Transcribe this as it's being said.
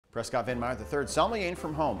Prescott Van Meyer III, sommelier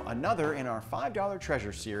from home, another in our $5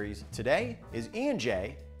 treasure series. Today is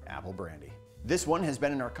E&J Apple Brandy. This one has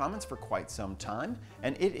been in our comments for quite some time,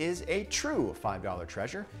 and it is a true $5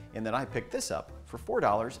 treasure in that I picked this up for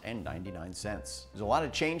 $4.99. There's a lot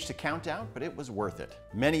of change to count out, but it was worth it.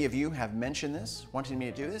 Many of you have mentioned this, wanting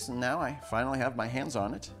me to do this, and now I finally have my hands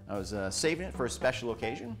on it. I was saving it for a special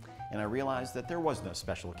occasion, and I realized that there was no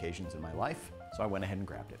special occasions in my life, so I went ahead and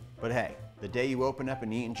grabbed it. But hey, the day you open up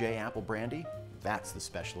an E&J Apple Brandy, that's the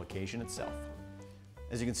special occasion itself.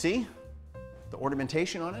 As you can see, the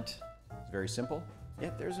ornamentation on it is very simple,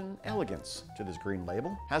 yet there's an elegance to this green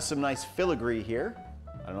label. Has some nice filigree here.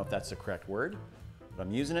 I don't know if that's the correct word, but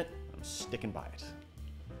I'm using it, I'm sticking by it.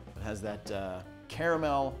 It has that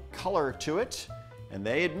caramel color to it, and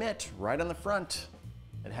they admit right on the front,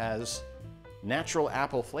 it has natural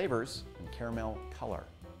apple flavors and caramel color.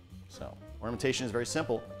 So, ornamentation is very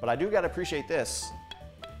simple, but I do gotta appreciate this.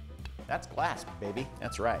 That's glass, baby,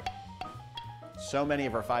 that's right. So many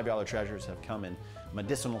of our $5 treasures have come in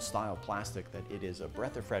medicinal style plastic that it is a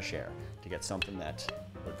breath of fresh air to get something that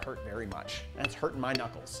would hurt very much. And it's hurting my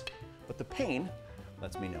knuckles. But the pain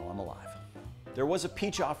lets me know I'm alive. There was a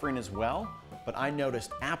peach offering as well, but I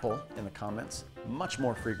noticed apple in the comments much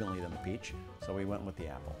more frequently than the peach, so we went with the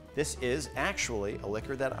apple. This is actually a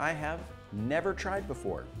liquor that I have never tried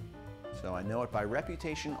before, so I know it by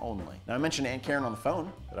reputation only. Now I mentioned Aunt Karen on the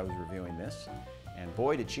phone that I was reviewing this, and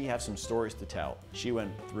boy did she have some stories to tell. She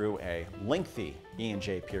went through a lengthy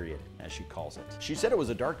E&J period, as she calls it. She said it was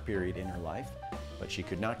a dark period in her life, but she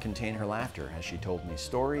could not contain her laughter as she told me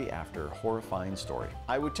story after horrifying story.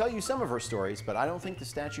 I would tell you some of her stories, but I don't think the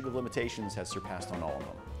statute of limitations has surpassed on all of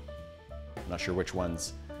them. I'm not sure which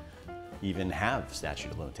ones even have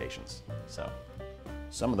statute of limitations. So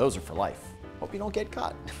some of those are for life. Hope you don't get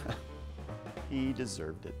caught. He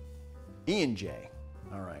deserved it. E&J,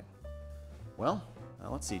 all right. Well,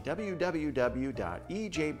 let's see,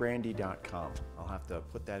 www.ejbrandy.com. I'll have to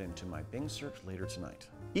put that into my Bing search later tonight.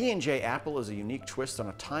 E&J Apple is a unique twist on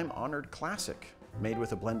a time-honored classic. Made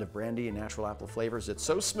with a blend of brandy and natural apple flavors, it's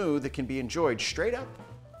so smooth it can be enjoyed straight up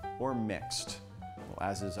or mixed. Well,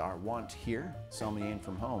 as is our want here, sommelier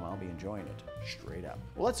from home, I'll be enjoying it straight up.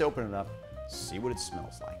 Well, let's open it up, see what it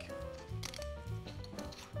smells like.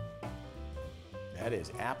 That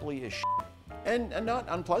is appley as shit, and a not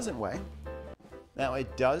unpleasant way. Now,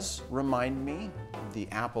 it does remind me of the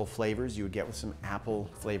apple flavors you would get with some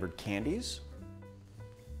apple-flavored candies,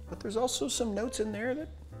 but there's also some notes in there that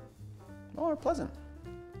are pleasant,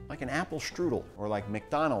 like an apple strudel or like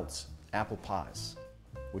McDonald's apple pies,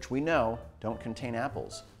 which we know don't contain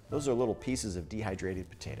apples. Those are little pieces of dehydrated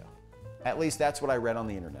potato. At least that's what I read on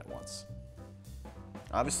the internet once.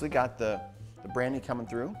 Obviously got the brandy coming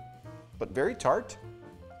through, but very tart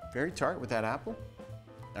with that apple.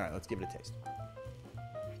 All right, let's give it a taste.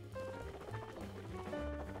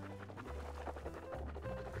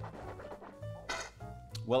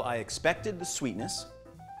 Well, I expected the sweetness,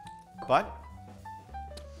 but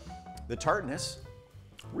the tartness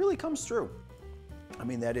really comes through. I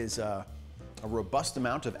mean, that is a robust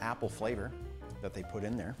amount of apple flavor that they put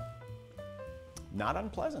in there. Not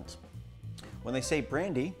unpleasant. When they say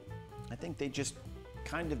brandy, I think they just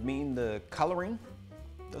kind of mean the coloring.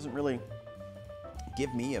 Doesn't really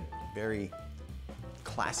give me a very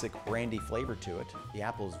classic brandy flavor to it. The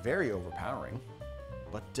apple is very overpowering,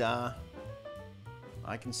 but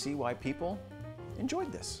I can see why people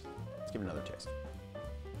enjoyed this. Let's give it another taste.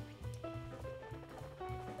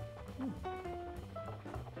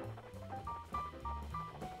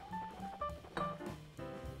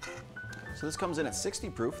 So this comes in at 60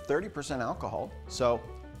 proof, 30% alcohol, so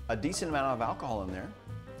a decent amount of alcohol in there.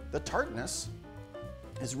 The tartness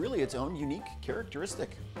is really its own unique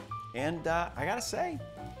characteristic, and I gotta say,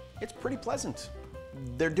 it's pretty pleasant.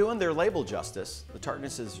 They're doing their label justice. The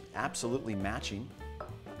tartness is absolutely matching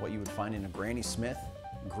what you would find in a Granny Smith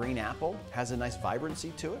green apple. Has a nice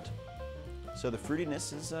vibrancy to it. So the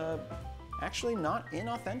fruitiness is actually not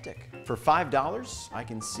inauthentic. For $5, I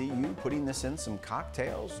can see you putting this in some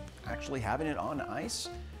cocktails, actually having it on ice.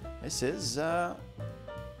 This is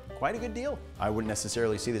quite a good deal. I wouldn't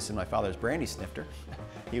necessarily see this in my father's brandy snifter.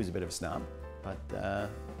 He was a bit of a snob, but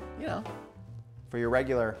you know, for your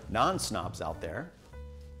regular non-snobs out there,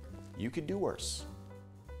 you could do worse.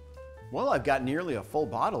 Well, I've got nearly a full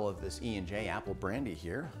bottle of this E&J Apple Brandy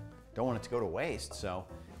here. Don't want it to go to waste, so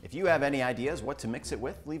if you have any ideas what to mix it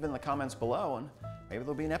with, leave in the comments below, and maybe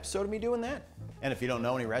there'll be an episode of me doing that. And if you don't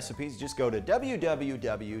know any recipes, just go to www.bing.com/,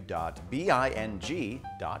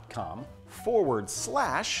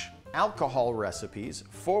 alcohol recipes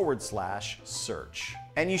 /search.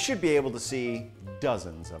 And you should be able to see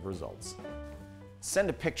dozens of results. Send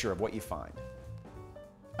a picture of what you find.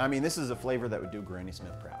 I mean, this is a flavor that would do Granny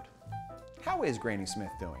Smith proud. How is Granny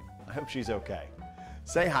Smith doing? I hope she's okay.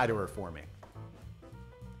 Say hi to her for me.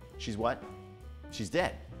 She's what? She's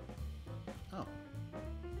dead. Oh.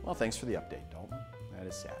 Well, thanks for the update, Dalton. That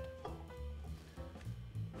is sad.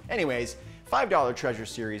 Anyways, $5 Treasure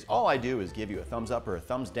Series, all I do is give you a thumbs up or a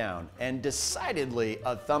thumbs down, and decidedly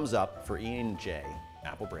a thumbs up for E&J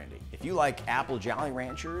Apple Brandy. If you like Apple Jolly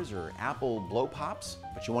Ranchers or Apple Blow Pops,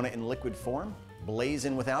 but you want it in liquid form,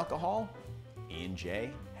 blazing with alcohol, E&J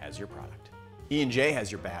has your product. E&J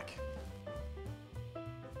has your back.